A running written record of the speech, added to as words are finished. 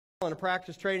and a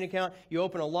practice trading account. You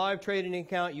open a live trading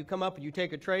account. You come up and you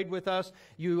take a trade with us.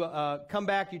 You come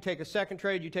back, you take a second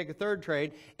trade, you take a third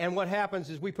trade. And what happens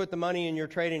is we put the money in your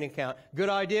trading account. Good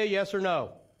idea, yes or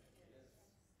no?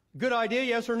 Good idea,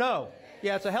 yes or no?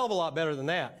 Yeah, it's a hell of a lot better than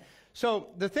that. So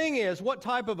the thing is, what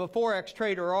type of a Forex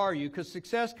trader are you? Because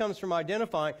success comes from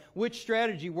identifying which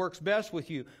strategy works best with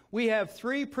you. We have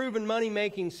 3 proven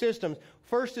money-making systems.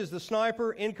 First is the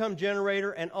Sniper, Income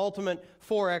Generator, and Ultimate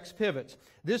Forex Pivots.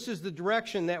 This is the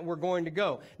direction that we're going to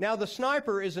go. Now, the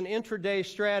Sniper is an intraday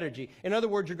strategy. In other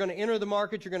words, you're going to enter the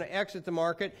market, you're going to exit the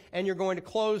market, and you're going to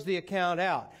close the account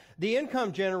out. The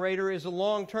Income Generator is a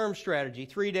long-term strategy,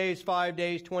 3 days, 5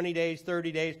 days, 20 days,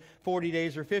 30 days, 40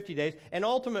 days, or 50 days. And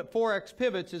Ultimate Forex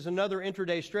Pivots is another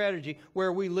intraday strategy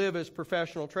where we live as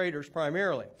professional traders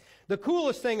primarily. The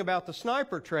coolest thing about the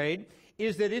Sniper trade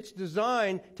is that it's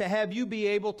designed to have you be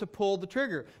able to pull the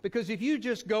trigger. Because if you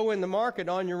just go in the market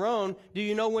on your own, do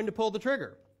you know when to pull the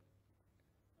trigger?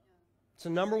 It's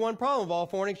the #1 problem of all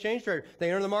foreign exchange traders. They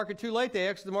enter the market too late, they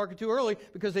exit the market too early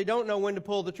because they don't know when to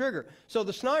pull the trigger. So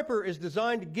the Sniper is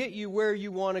designed to get you where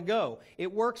you want to go.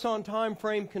 It works on time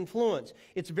frame confluence.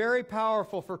 It's very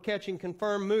powerful for catching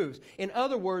confirmed moves. In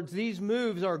other words, these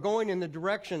moves are going in the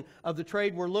direction of the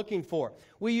trade we're looking for.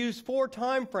 We use 4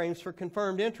 time frames for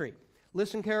confirmed entry.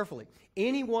 Listen carefully.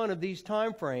 Any one of these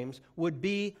time frames would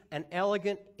be an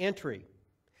elegant entry.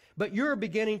 But you're a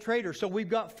beginning trader, so we've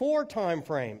got 4 time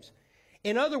frames.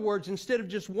 In other words, instead of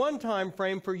just 1 time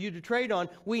frame for you to trade on,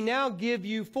 we now give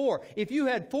you 4. If you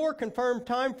had 4 confirmed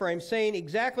time frames saying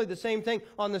exactly the same thing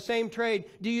on the same trade,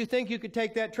 do you think you could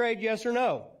take that trade, yes or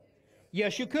no?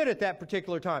 Yes, you could at that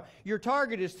particular time. Your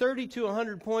target is 30 to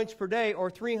 100 points per day or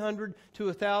 $300 to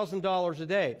 $1,000 a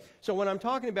day. So when I'm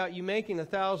talking about you making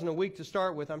 $1,000 a week to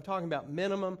start with, I'm talking about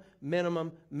minimum,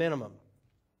 minimum, minimum.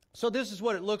 So this is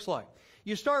what it looks like.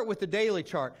 You start with the daily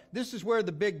chart. This is where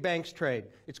the big banks trade.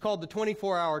 It's called the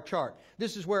 24-hour chart.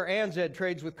 This is where ANZ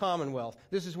trades with Commonwealth.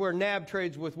 This is where NAB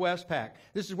trades with Westpac.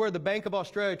 This is where the Bank of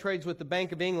Australia trades with the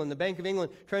Bank of England. The Bank of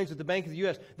England trades with the Bank of the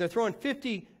U.S. They're throwing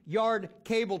 50-yard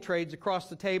cable trades across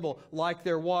the table like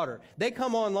they're water. They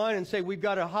come online and say, we've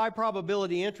got a high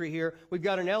probability entry here. We've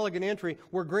got an elegant entry.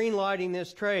 We're green lighting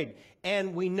this trade.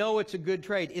 And we know it's a good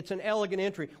trade. It's an elegant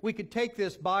entry. We could take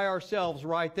this by ourselves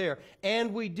right there.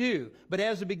 And we do. But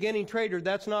as a beginning trader,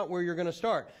 that's not where you're going to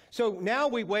start. So now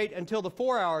we wait until the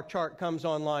 4-hour chart comes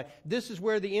online. This is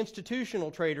where the institutional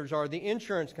traders are, the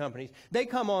insurance companies. They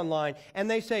come online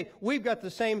and they say, we've got the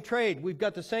same trade. We've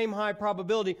got the same high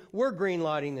probability. We're green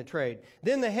lighting the trade.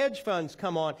 Then the hedge funds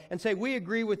come on and say, we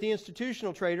agree with the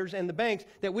institutional traders and the banks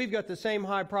that we've got the same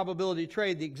high probability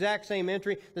trade, the exact same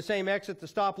entry, the same exit, the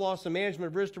stop loss, the management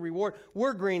of risk to reward.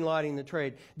 We're green lighting the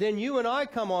trade. Then you and I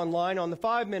come online on the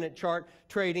 5-minute chart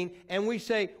trading and we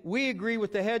say, we agree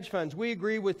with the hedge funds, we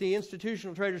agree with the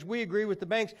institutional traders, we agree with the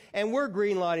banks, and we're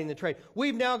green lighting the trade.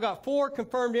 We've now got 4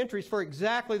 confirmed entries for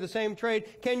exactly the same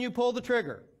trade. Can you pull the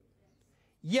trigger?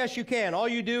 Yes, you can. All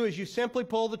you do is you simply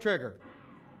pull the trigger.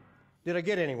 Did I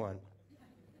get anyone?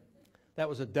 That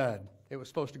was a dud. It was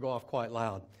supposed to go off quite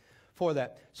loud for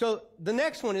that. So the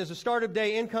next one is a start of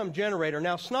day income generator.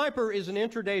 Now, Sniper is an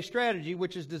intraday strategy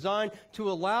which is designed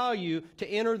to allow you to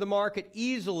enter the market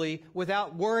easily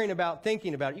without worrying about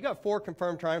thinking about it. You got 4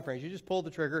 confirmed time frames. You just pull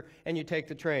the trigger and you take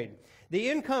the trade. The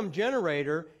income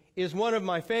generator is one of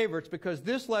my favorites because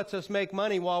this lets us make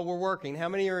money while we're working. How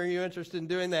many are you interested in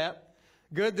doing that?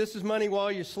 Good. This is money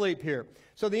while you sleep here.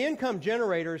 So the income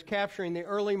generator is capturing the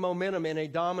early momentum in a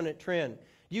dominant trend.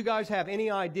 Do you guys have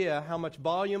any idea how much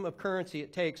volume of currency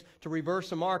it takes to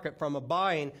reverse a market from a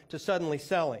buying to suddenly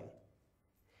selling?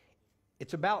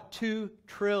 It's about $2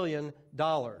 trillion.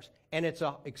 And it's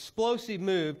an explosive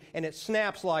move, and it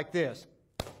snaps like this.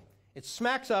 It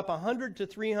smacks up 100 to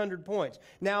 300 points.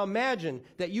 Now imagine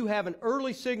that you have an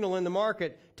early signal in the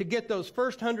market to get those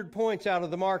first 100 points out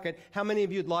of the market. How many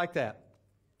of you would like that?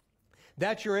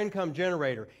 That's your income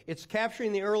generator. It's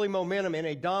capturing the early momentum in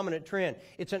a dominant trend.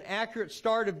 It's an accurate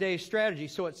start of day strategy.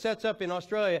 So it sets up in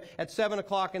Australia at 7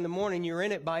 o'clock in the morning. You're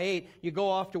in it by 8. You go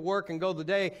off to work and go the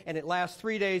day, and it lasts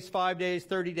 3 days, 5 days,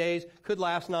 30 days, could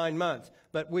last 9 months.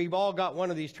 But we've all got one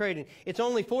of these trading. It's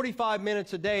only 45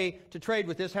 minutes a day to trade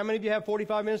with this. How many of you have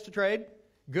 45 minutes to trade?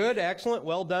 Good, excellent,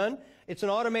 well done. It's an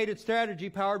automated strategy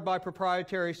powered by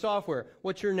proprietary software.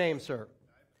 What's your name, sir?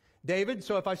 David.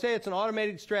 So if I say it's an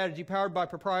automated strategy powered by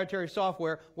proprietary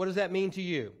software, what does that mean to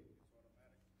you?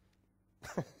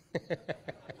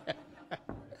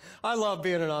 I love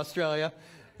being in Australia.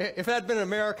 If that had been an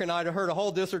American, I'd have heard a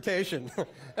whole dissertation.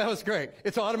 That was great.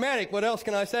 It's automatic. What else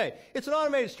can I say? It's an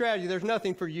automated strategy. There's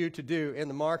nothing for you to do in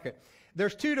the market.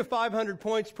 There's 2 to 500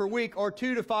 points per week or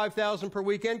 2 to 5,000 per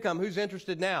week income. Who's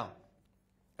interested now?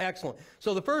 Excellent.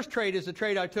 So the first trade is a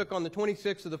trade I took on the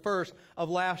 26th of the 1st of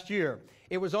last year.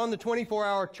 It was on the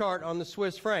 24-hour chart on the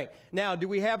Swiss franc. Now, do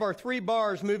we have our 3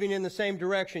 bars moving in the same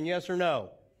direction, yes or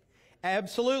no?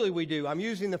 Absolutely we do. I'm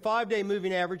using the 5-day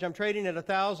moving average. I'm trading at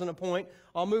 1,000 a point.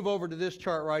 I'll move over to this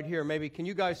chart right here. Maybe, can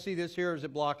you guys see this here, or is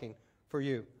it blocking for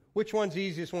you? Which one's the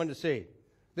easiest one to see?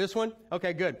 This one?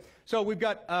 Okay, good. So we've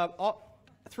got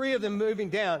 3 of them moving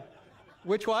down.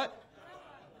 Which what?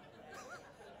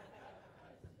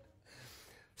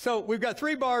 So we've got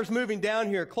 3 bars moving down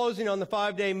here, closing on the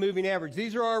 5-day moving average.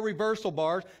 These are our reversal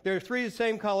bars. There are 3 the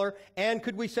same color. And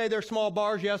could we say they're small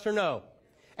bars, yes or no?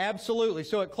 Absolutely.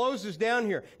 So it closes down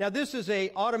here. Now this is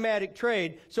a automatic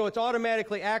trade, so it's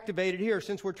automatically activated here.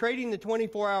 Since we're trading the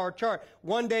 24-hour chart,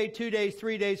 1 day, 2 days,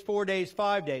 3 days, 4 days,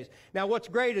 5 days. Now what's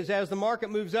great is as the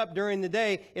market moves up during the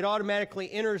day, it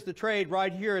automatically enters the trade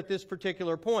right here at this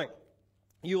particular point.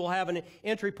 You will have an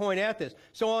entry point at this.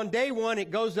 So on day 1, it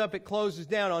goes up, it closes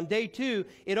down. On day 2,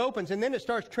 it opens, and then it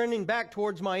starts trending back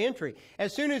towards my entry.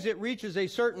 As soon as it reaches a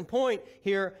certain point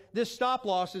here, this stop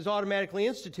loss is automatically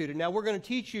instituted. Now, we're going to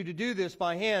teach you to do this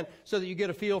by hand so that you get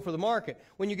a feel for the market.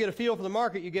 When you get a feel for the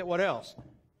market, you get what else?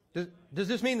 Does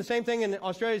this mean the same thing in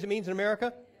Australia as it means in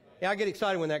America? Yeah, I get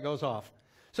excited when that goes off.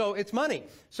 So it's money.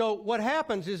 So what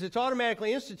happens is it's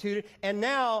automatically instituted, and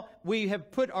now we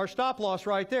have put our stop loss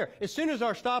right there. As soon as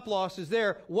our stop loss is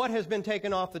there, what has been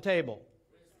taken off the table?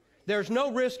 There's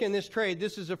no risk in this trade.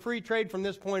 This is a free trade from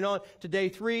this point on to day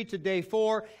 3 to day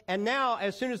 4. And now,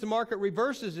 as soon as the market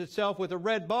reverses itself with a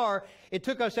red bar, it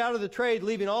took us out of the trade,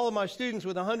 leaving all of my students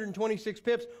with 126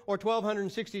 pips or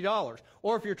 $1,260.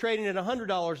 Or if you're trading at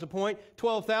 $100 a point,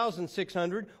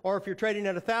 $12,600. Or if you're trading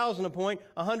at $1,000 a point,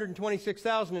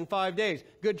 $126,000 in 5 days.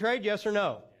 Good trade, yes or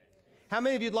no? How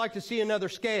many of you'd like to see another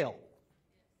scale?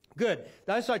 Good.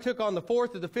 That's I took on the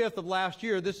 4th or the 5th of last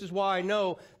year. This is why I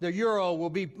know the euro will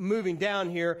be moving down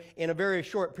here in a very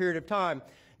short period of time.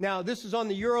 Now, this is on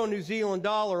the euro New Zealand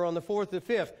dollar on the 4th or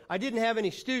 5th. I didn't have any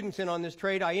students in on this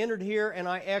trade. I entered here and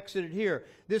I exited here.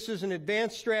 This is an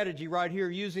advanced strategy right here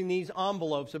using these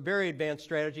envelopes, a very advanced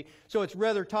strategy. So it's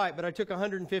rather tight, but I took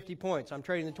 150 points. I'm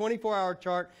trading the 24-hour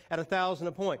chart at 1,000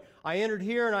 a point. I entered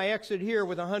here and I exited here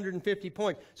with 150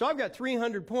 points. So I've got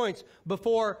 300 points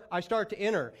before I start to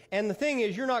enter. And the thing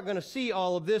is, you're not going to see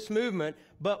all of this movement,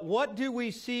 but what do we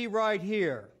see right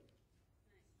here?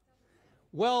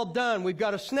 Well done. We've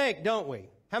got a snake, don't we?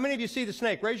 How many of you see the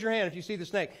snake? Raise your hand if you see the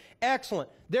snake. Excellent.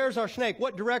 There's our snake.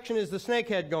 What direction is the snake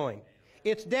head going?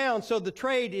 It's down, so the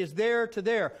trade is there to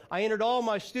there. I entered all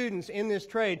my students in this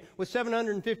trade with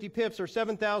 750 pips or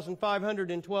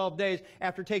 7,500 in 12 days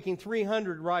after taking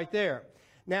 300 right there.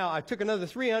 Now, I took another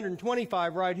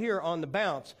 325 right here on the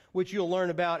bounce, which you'll learn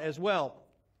about as well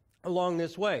along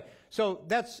this way. So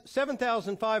that's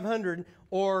 7,500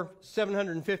 or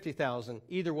 750,000,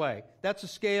 either way. That's a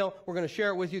scale. We're going to share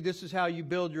it with you. This is how you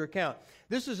build your account.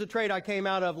 This is a trade I came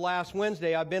out of last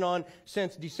Wednesday. I've been on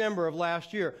since December of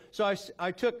last year. So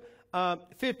I took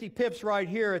 50 pips right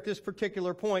here at this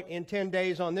particular point in 10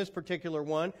 days on this particular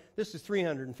one. This is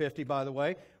 350, by the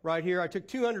way, right here. I took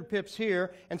 200 pips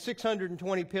here and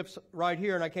 620 pips right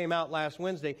here, and I came out last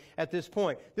Wednesday at this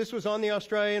point. This was on the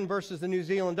Australian versus the New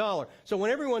Zealand dollar. So when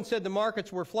everyone said the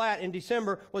markets were flat in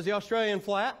December, was the Australian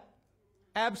flat?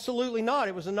 Absolutely not.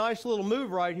 It was a nice little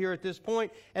move right here at this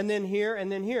point, and then here, and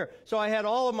then here. So I had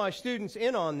all of my students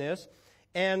in on this.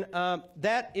 And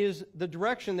that is the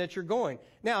direction that you're going.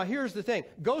 Now, here's the thing.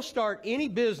 Go start any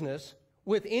business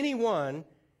with anyone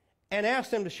and ask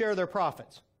them to share their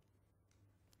profits.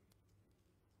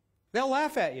 They'll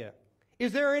laugh at you.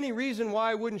 Is there any reason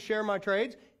why I wouldn't share my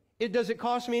trades? Does it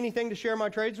cost me anything to share my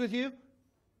trades with you?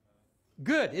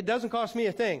 Good. It doesn't cost me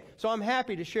a thing. So I'm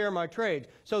happy to share my trades.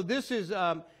 So this is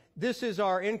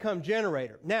our income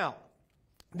generator. Now,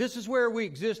 this is where we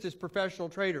exist as professional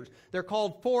traders. They're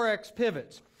called forex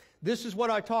pivots. This is what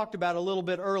I talked about a little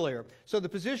bit earlier. So the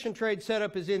position trade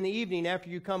setup is in the evening after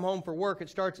you come home for work. It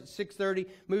starts at 6:30,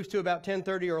 moves to about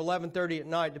 10:30 or 11:30 at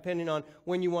night, depending on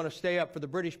when you want to stay up for the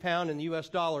British pound and the U.S.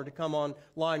 dollar to come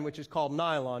online, which is called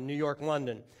Nylon, New York,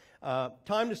 London.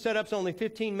 Time to set up is only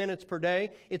 15 minutes per day.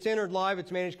 It's entered live.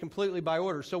 It's managed completely by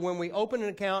order. So when we open an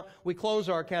account, we close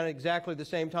our account at exactly the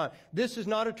same time. This is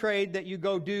not a trade that you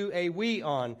go do a wee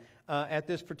on at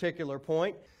this particular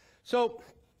point. So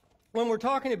when we're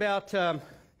talking about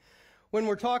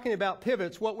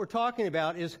pivots, what we're talking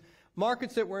about is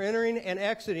markets that we're entering and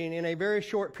exiting in a very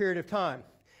short period of time.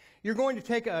 You're going to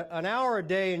take an hour a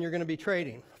day and you're going to be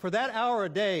trading. For that hour a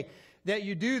day that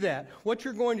you do that, what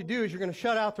you're going to do is you're going to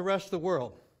shut out the rest of the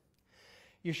world.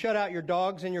 You shut out your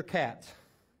dogs and your cats.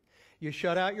 You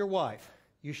shut out your wife.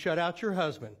 You shut out your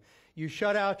husband. You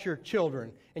shut out your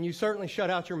children. And you certainly shut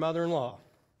out your mother-in-law.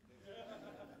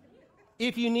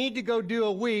 If you need to go do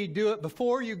a weed, do it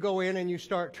before you go in and you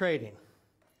start trading.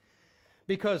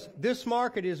 Because this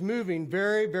market is moving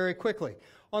very, very quickly.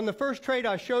 On the first trade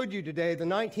I showed you today, the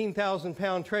 19,000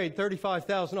 pound trade,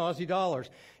 35,000 Aussie dollars,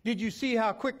 did you see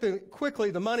how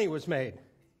quickly the money was made?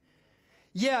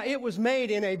 Yeah, it was made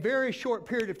in a very short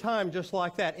period of time, just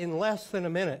like that, in less than a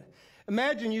minute.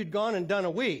 Imagine you'd gone and done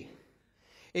a wee.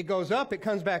 It goes up, it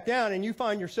comes back down, and you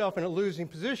find yourself in a losing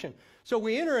position. So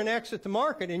we enter and exit the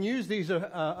market and use these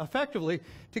effectively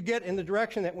to get in the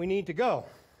direction that we need to go.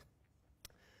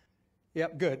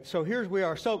 Yep, good. So here we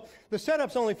are. So the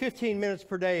setup's only 15 minutes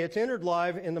per day. It's entered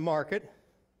live in the market.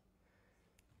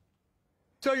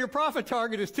 So your profit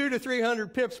target is 200 to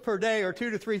 300 pips per day, or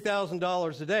 $2,000 to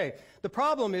 $3,000 a day. The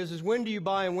problem is when do you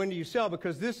buy and when do you sell?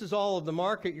 Because this is all of the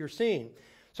market you're seeing.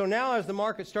 So now as the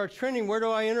market starts trending, where do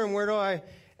I enter and where do I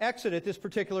exit at this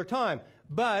particular time?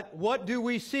 But what do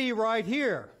we see right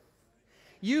here?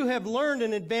 You have learned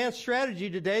an advanced strategy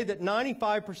today that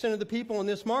 95% of the people in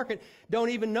this market don't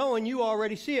even know, and you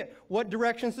already see it. What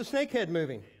direction's the snakehead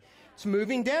moving? It's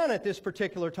moving down at this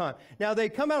particular time. Now, they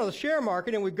come out of the share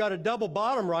market, and we've got a double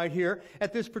bottom right here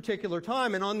at this particular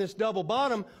time. And on this double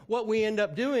bottom, what we end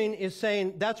up doing is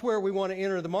saying that's where we want to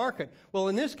enter the market. Well,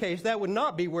 in this case, that would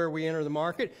not be where we enter the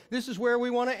market. This is where we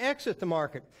want to exit the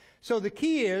market. So the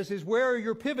key is where are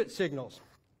your pivot signals?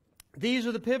 These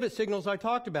are the pivot signals I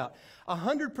talked about.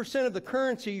 100% of the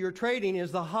currency you're trading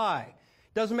is the high.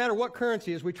 Doesn't matter what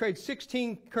currency is. We trade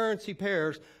 16 currency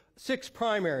pairs, 6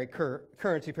 primary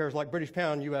currency pairs like British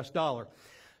pound, US dollar.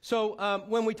 So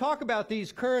when we talk about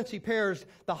these currency pairs,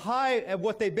 the high of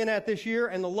what they've been at this year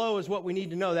and the low is what we need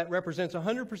to know. That represents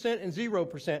 100% and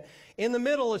 0%. In the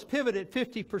middle is pivot at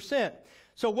 50%.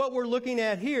 So what we're looking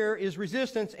at here is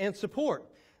resistance and support.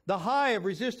 The high of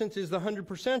resistance is the 100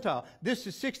 percentile. This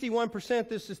is 61%,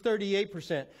 this is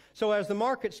 38%. So as the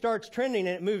market starts trending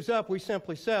and it moves up, we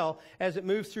simply sell. As it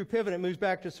moves through pivot, it moves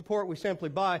back to support, we simply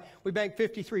buy. We banked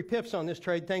 53 pips on this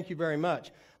trade. Thank you very much.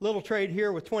 Little trade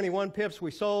here with 21 pips. We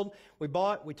sold, we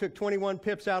bought, we took 21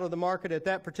 pips out of the market at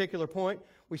that particular point.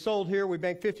 We sold here, we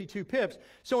banked 52 pips.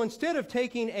 So instead of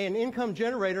taking an income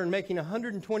generator and making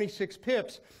 126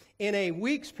 pips in a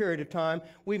week's period of time,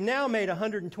 we've now made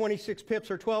 126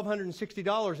 pips, or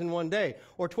 $1,260 in one day,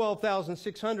 or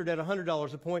 $12,600 at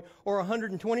 $100 a point, or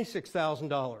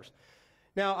 $126,000.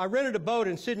 Now, I rented a boat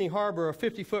in Sydney Harbor, a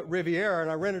 50-foot Riviera,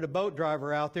 and I rented a boat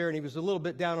driver out there, and he was a little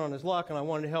bit down on his luck, and I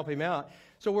wanted to help him out.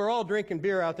 So we're all drinking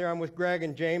beer out there. I'm with Greg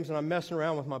and James, and I'm messing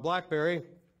around with my BlackBerry.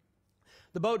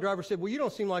 The boat driver said, well, you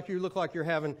don't seem like you look like you're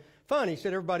having fun. He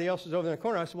said, everybody else is over in the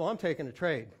corner. I said, well, I'm taking a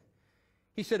trade.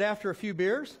 He said, after a few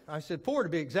beers? I said, 4 to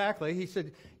be exactly. He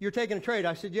said, you're taking a trade?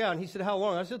 I said, yeah. And he said, how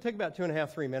long? I said, it'll take about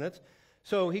 2.5, 3 minutes.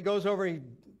 So he goes over,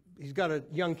 he's got a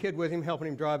young kid with him helping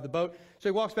him drive the boat. So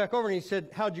he walks back over and he said,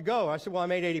 how'd you go? I said, well, I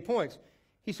made 80 points.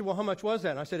 He said, well, how much was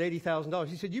that? And I said, $80,000.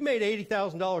 He said, you made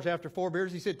 $80,000 after 4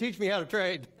 beers? He said, teach me how to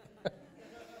trade.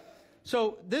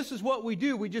 So this is what we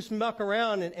do. We just muck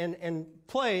around and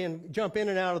play and jump in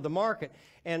and out of the market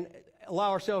and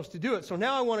allow ourselves to do it. So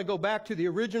now I want to go back to the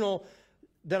original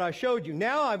that I showed you.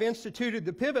 Now I've instituted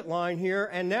the pivot line here,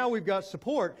 and now we've got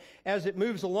support as it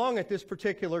moves along at this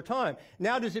particular time.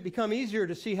 Now does it become easier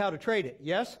to see how to trade it?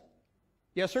 Yes?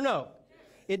 Yes or no?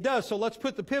 It does. So let's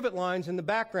put the pivot lines in the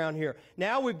background here.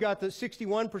 Now we've got the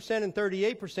 61% and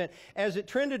 38%. As it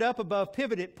trended up above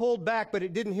pivot, it pulled back, but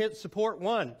it didn't hit support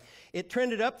 1. It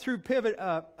trended up through pivot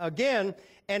again,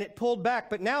 and it pulled back,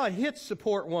 but now it hits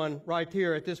support 1 right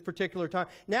here at this particular time.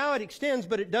 Now it extends,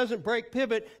 but it doesn't break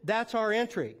pivot. That's our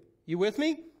entry. You with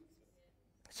me?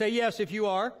 Say yes if you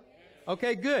are.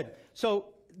 Okay, good.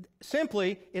 So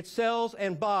simply, it sells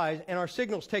and buys, and our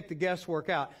signals take the guesswork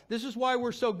out. This is why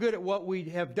we're so good at what we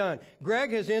have done.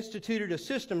 Greg has instituted a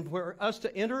system for us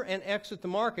to enter and exit the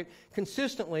market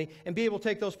consistently and be able to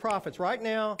take those profits right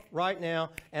now,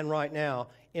 and right now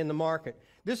in the market.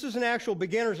 This is an actual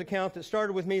beginner's account that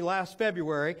started with me last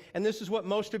February, and this is what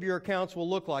most of your accounts will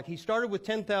look like. He started with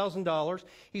 $10,000.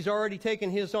 He's already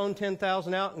taken his own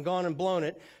 $10,000 out and gone and blown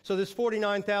it. So this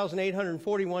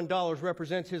 $49,841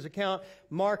 represents his account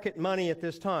market money at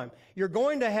this time. You're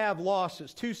going to have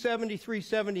losses, $270,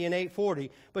 $370, and $840,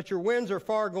 but your wins are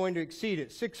far going to exceed it.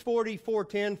 $640,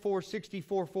 $410, $460,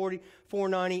 $440,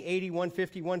 $490, $80,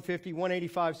 $150, $150,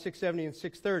 $185, $670, and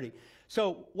 $630.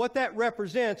 So what that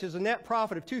represents is a net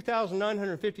profit of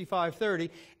 $2,955.30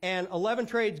 and 11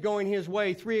 trades going his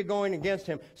way, 3 going against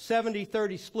him,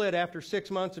 70-30 split after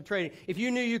 6 months of trading. If you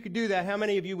knew you could do that, how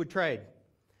many of you would trade?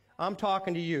 I'm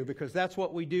talking to you because that's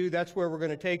what we do. That's where we're going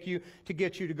to take you to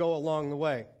get you to go along the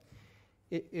way.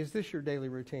 Is this your daily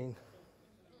routine?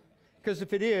 Because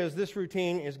if it is, this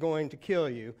routine is going to kill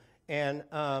you. And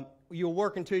you'll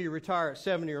work until you retire at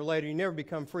 70 or later. You never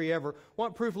become free ever.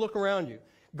 Want proof? Look around you.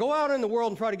 Go out in the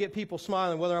world and try to get people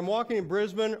smiling. Whether I'm walking in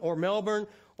Brisbane or Melbourne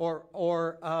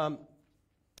or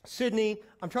Sydney,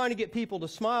 I'm trying to get people to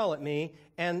smile at me,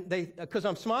 and because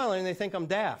I'm smiling, they think I'm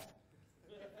daft.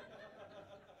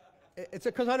 It's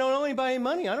because I don't owe anybody any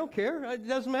money. I don't care. It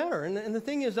doesn't matter. And the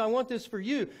thing is, I want this for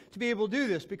you to be able to do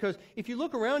this, because if you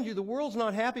look around you, the world's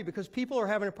not happy because people are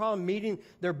having a problem meeting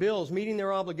their bills, meeting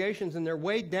their obligations, and they're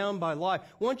weighed down by life.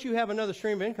 Once you have another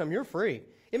stream of income, you're free.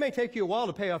 It may take you a while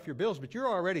to pay off your bills, but you're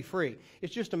already free.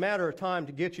 It's just a matter of time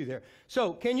to get you there.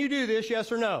 So, can you do this,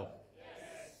 yes or no?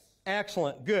 Yes.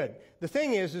 Excellent. Good. The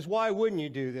thing is why wouldn't you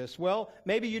do this? Well,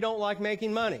 maybe you don't like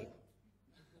making money.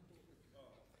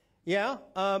 Yeah,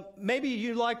 maybe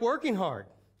you like working hard.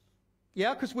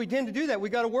 Yeah, because we tend to do that. We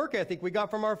got a work ethic we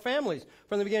got from our families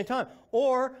from the beginning of time.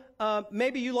 Or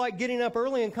maybe you like getting up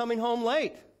early and coming home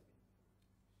late.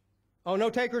 Oh, no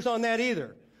takers on that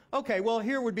either. Okay, well,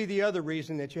 here would be the other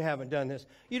reason that you haven't done this.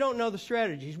 You don't know the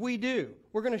strategies. We do.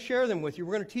 We're going to share them with you.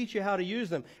 We're going to teach you how to use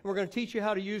them. And we're going to teach you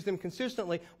how to use them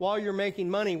consistently while you're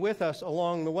making money with us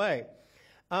along the way.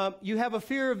 You have a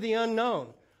fear of the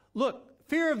unknown. Look,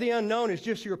 fear of the unknown is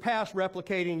just your past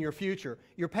replicating your future.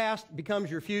 Your past becomes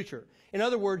your future. In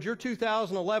other words, your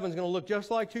 2011 is going to look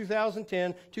just like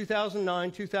 2010,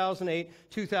 2009, 2008,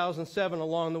 2007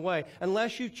 along the way,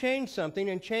 unless you change something,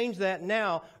 and change that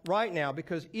now, right now,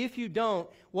 because if you don't,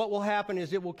 what will happen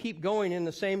is it will keep going in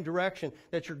the same direction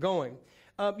that you're going.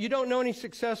 You don't know any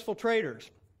successful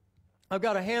traders. I've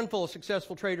got a handful of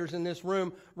successful traders in this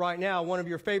room right now. One of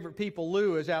your favorite people,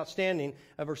 Lou, is outstanding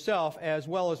of herself as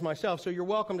well as myself. So you're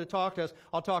welcome to talk to us.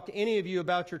 I'll talk to any of you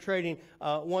about your trading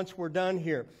once we're done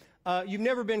here. You've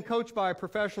never been coached by a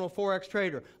professional forex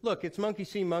trader. Look, it's monkey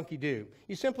see, monkey do.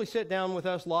 You simply sit down with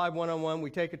us live one-on-one. We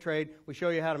take a trade. We show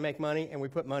you how to make money, and we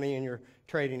put money in your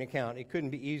trading account. It couldn't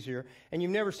be easier. And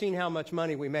you've never seen how much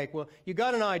money we make. Well, you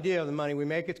got an idea of the money we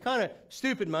make. It's kind of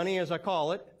stupid money, as I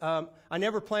call it. I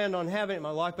never planned on having it in my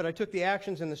life, but I took the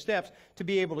actions and the steps to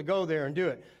be able to go there and do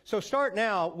it. So start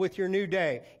now with your new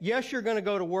day. Yes, you're going to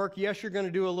go to work. Yes, you're going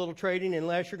to do a little trading,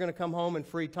 unless you're going to come home in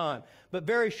free time. But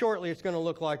very shortly, it's going to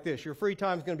look like this. Your free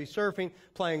time is going to be surfing,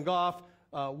 playing golf,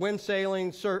 wind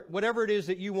sailing, whatever it is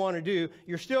that you want to do.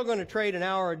 You're still going to trade an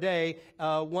hour a day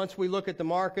once we look at the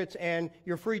markets, and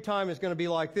your free time is going to be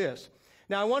like this.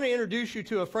 Now, I want to introduce you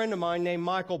to a friend of mine named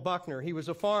Michael Buckner. He was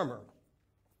a farmer.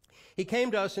 He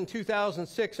came to us in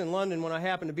 2006 in London when I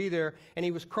happened to be there, and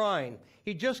he was crying.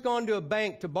 He'd just gone to a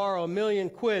bank to borrow £1 million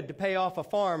to pay off a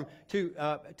farm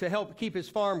to help keep his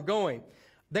farm going.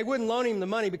 They wouldn't loan him the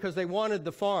money because they wanted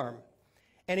the farm.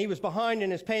 And he was behind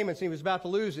in his payments, and he was about to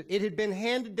lose it. It had been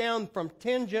handed down from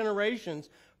 10 generations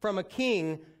from a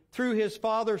king through his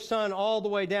father's son all the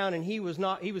way down, and he was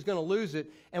going to lose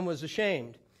it and was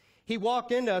ashamed. He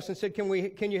walked into us and said,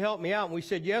 can you help me out? And we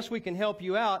said, yes, we can help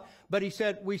you out. But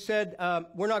we said,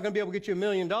 we're not going to be able to get you $1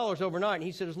 million overnight. And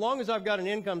he said, as long as I've got an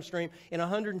income stream, in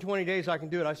 120 days I can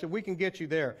do it. I said, we can get you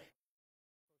there.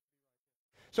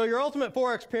 So your ultimate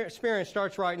forex experience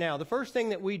starts right now. The first thing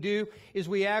that we do is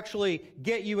we actually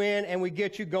get you in and we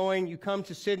get you going. You come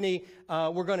to Sydney.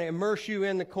 We're going to immerse you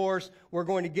in the course. We're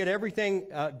going to get everything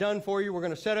done for you. We're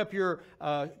going to set up your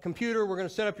computer. We're going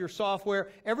to set up your software.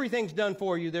 Everything's done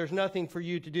for you. There's nothing for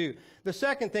you to do. The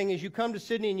second thing is you come to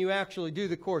Sydney and you actually do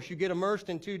the course. You get immersed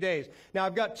in 2 days. Now,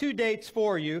 I've got 2 dates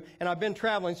for you, and I've been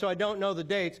traveling, so I don't know the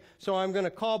dates. So I'm going to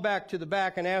call back to the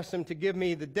back and ask them to give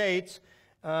me the dates.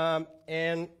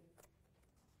 And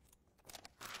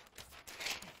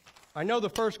I know the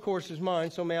first course is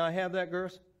mine, so may I have that,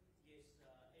 girls? Yes,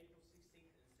 April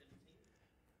 16th and 17th, which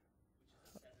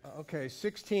is a Saturday. Okay,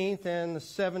 16th and the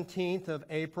 17th of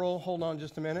April. Hold on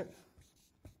just a minute.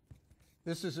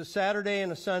 This is a Saturday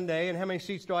and a Sunday, and how many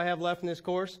seats do I have left in this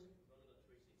course?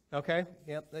 Okay,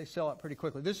 yep, they sell out pretty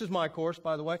quickly. This is my course,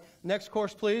 by the way. Next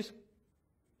course, please.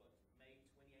 May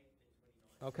 28th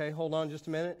and 29th. Okay, hold on just a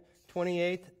minute.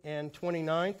 28th and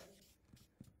 29th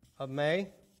of May.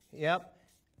 Yep.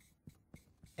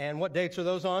 And what dates are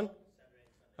those on? Saturday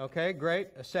and Sunday. Okay, great.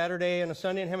 A Saturday and a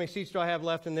Sunday. And how many seats do I have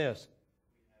left in this?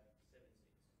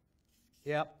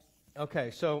 We have 7 seats. Yep.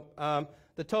 Okay, so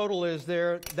the total is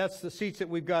there. That's the seats that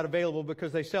we've got available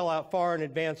because they sell out far in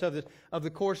advance of the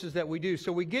courses that we do.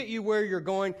 So we get you where you're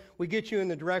going. We get you in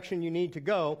the direction you need to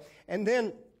go. And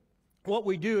then what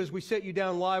we do is we sit you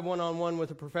down live one-on-one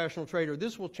with a professional trader.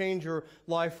 This will change your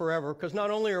life forever, because not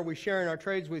only are we sharing our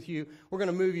trades with you, we're going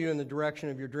to move you in the direction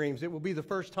of your dreams. It will be the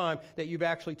first time that you've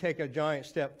actually taken a giant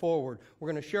step forward.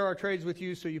 We're going to share our trades with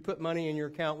you so you put money in your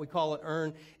account. We call it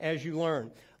Earn as you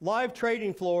learn. Live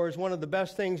trading floor is one of the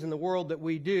best things in the world that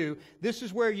we do. This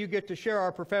is where you get to share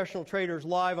our professional traders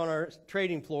live on our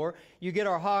trading floor. You get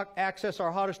access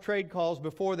our hottest trade calls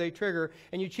before they trigger,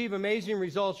 and you achieve amazing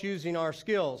results using our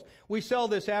skills. We sell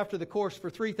this after the course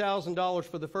for $3,000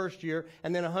 for the first year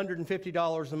and then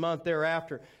 $150 a month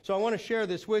thereafter. So I want to share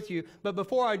this with you. But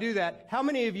before I do that, how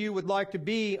many of you would like to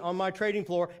be on my trading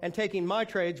floor and taking my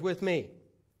trades with me?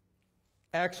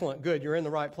 Excellent. Good. You're in the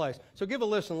right place. So give a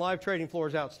listen. Live trading floor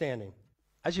is outstanding.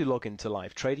 As you log into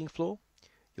Live Trading Floor,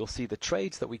 you'll see the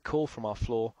trades that we call from our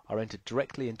floor are entered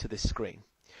directly into this screen.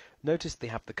 Notice they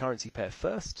have the currency pair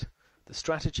first, the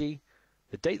strategy,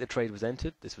 the date the trade was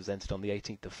entered. This was entered on the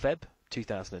 18th of Feb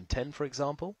 2010, for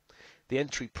example. The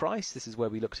entry price, this is where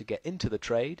we look to get into the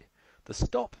trade. The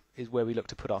stop is where we look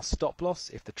to put our stop loss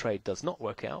if the trade does not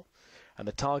work out. And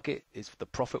the target is the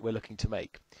profit we're looking to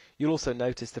make. You'll also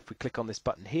notice that if we click on this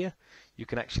button here, you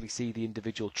can actually see the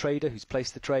individual trader who's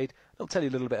placed the trade. It'll tell you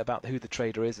a little bit about who the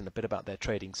trader is and a bit about their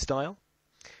trading style.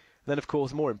 And then, of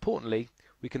course, more importantly,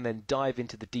 we can then dive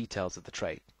into the details of the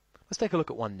trade. Let's take a look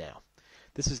at one now.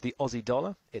 This is the Aussie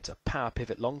dollar. It's a power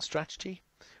pivot long strategy,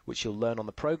 which you'll learn on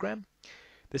the program.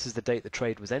 This is the date the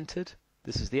trade was entered.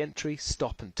 This is the entry,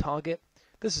 stop and target.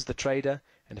 This is the trader,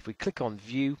 and if we click on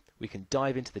view, we can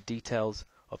dive into the details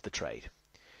of the trade.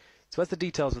 So as the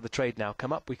details of the trade now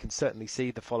come up, we can certainly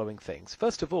see the following things.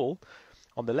 First of all,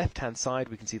 on the left hand side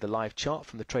we can see the live chart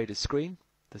from the trader's screen,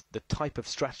 the type of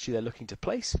strategy they're looking to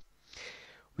place.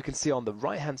 We can see on the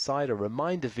right hand side a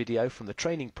reminder video from the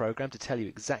training program to tell you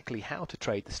exactly how to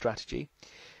trade the strategy,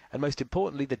 and most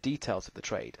importantly the details of the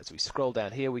trade. As we scroll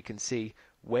down here we can see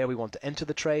where we want to enter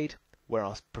the trade, where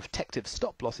our protective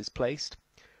stop loss is placed,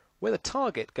 where the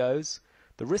target goes,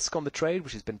 the risk on the trade,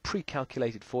 which has been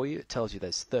pre-calculated for you. It tells you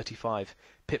there's 35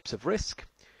 pips of risk.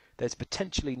 There's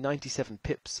potentially 97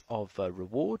 pips of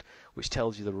reward, which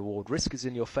tells you the reward risk is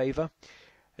in your favor.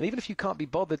 And even if you can't be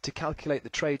bothered to calculate the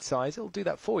trade size, it'll do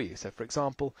that for you. So for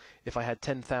example, if I had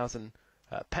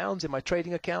 £10,000 in my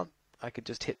trading account, I could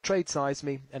just hit trade size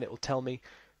me and it will tell me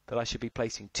that I should be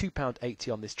placing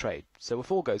 £2.80 on this trade. So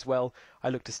if all goes well, I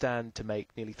look to stand to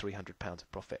make nearly £300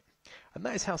 of profit. And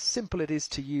that is how simple it is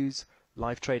to use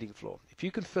Live Trading Floor. If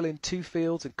you can fill in 2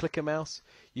 fields and click a mouse,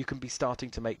 you can be starting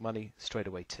to make money straight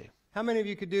away too. How many of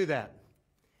you could do that?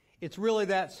 It's really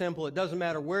that simple. It doesn't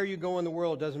matter where you go in the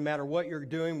world. It doesn't matter what you're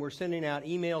doing. We're sending out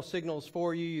email signals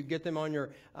for you. You get them on your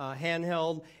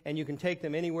handheld, and you can take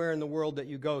them anywhere in the world that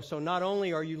you go. So not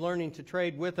only are you learning to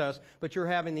trade with us, but you're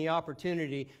having the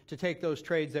opportunity to take those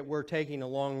trades that we're taking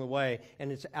along the way,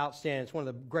 and it's outstanding. It's one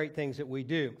of the great things that we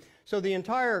do. So the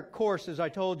entire course, as I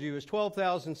told you, is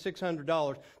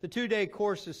 $12,600. The 2-day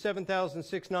course is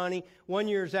 $7,690. 1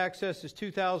 year's access is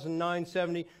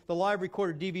 $2,970. The live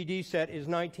recorded DVD set is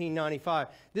 $19.95.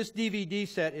 This DVD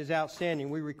set is outstanding.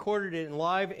 We recorded it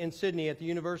live in Sydney at the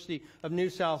University of New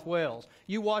South Wales.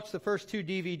 You watch the first 2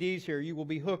 DVDs here, you will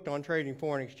be hooked on trading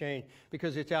foreign exchange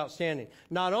because it's outstanding.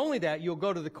 Not only that, you'll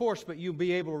go to the course, but you'll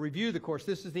be able to review the course.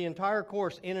 This is the entire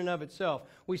course in and of itself.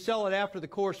 We sell it after the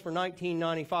course for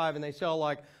 $19.95, and they sell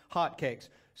like hotcakes.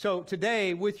 So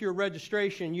today, with your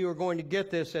registration, you are going to get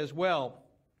this as well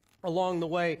along the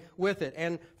way with it.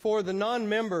 And for the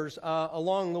non-members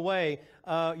along the way,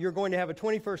 you're going to have a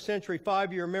 21st Century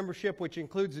 5-year membership, which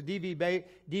includes the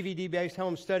DVD-based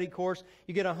home study course.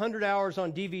 You get 100 hours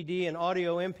on DVD and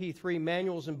audio MP3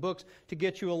 manuals and books to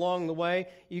get you along the way.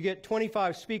 You get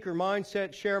 25 speaker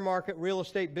mindset, share market, real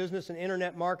estate, business, and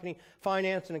internet marketing,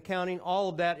 finance, and accounting. All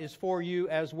of that is for you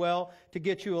as well to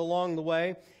get you along the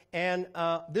way. And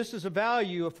this is a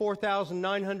value of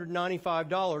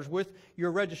 $4,995. With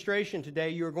your registration today,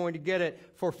 you're going to get it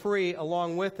for free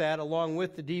along with that, along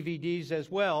with the DVDs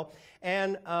as well.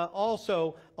 And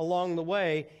also, along the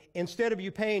way, instead of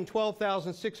you paying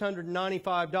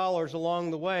 $12,695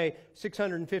 along the way,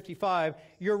 $655,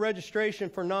 your registration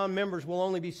for non-members will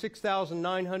only be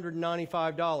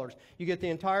 $6,995. You get the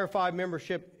entire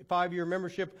 5-year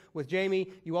membership with Jamie.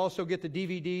 You also get the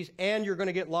DVDs, and you're going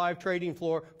to get Live Trading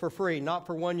Floor for free, not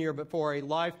for 1 year, but for a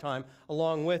lifetime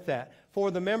along with that. For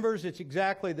the members, it's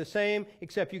exactly the same,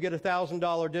 except you get a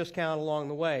 $1,000 discount along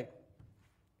the way.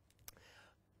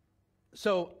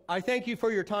 So I thank you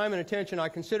for your time and attention. I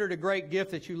consider it a great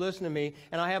gift that you listen to me,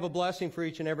 and I have a blessing for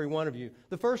each and every one of you.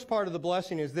 The first part of the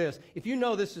blessing is this. If you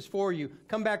know this is for you,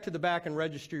 come back to the back and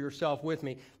register yourself with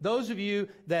me. Those of you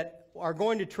that are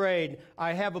going to trade,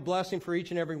 I have a blessing for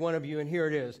each and every one of you, and here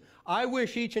it is. I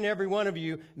wish each and every one of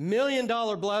you $1 million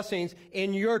blessings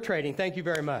in your trading. Thank you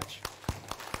very much.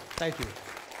 Thank you.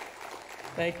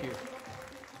 Thank you.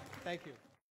 Thank you.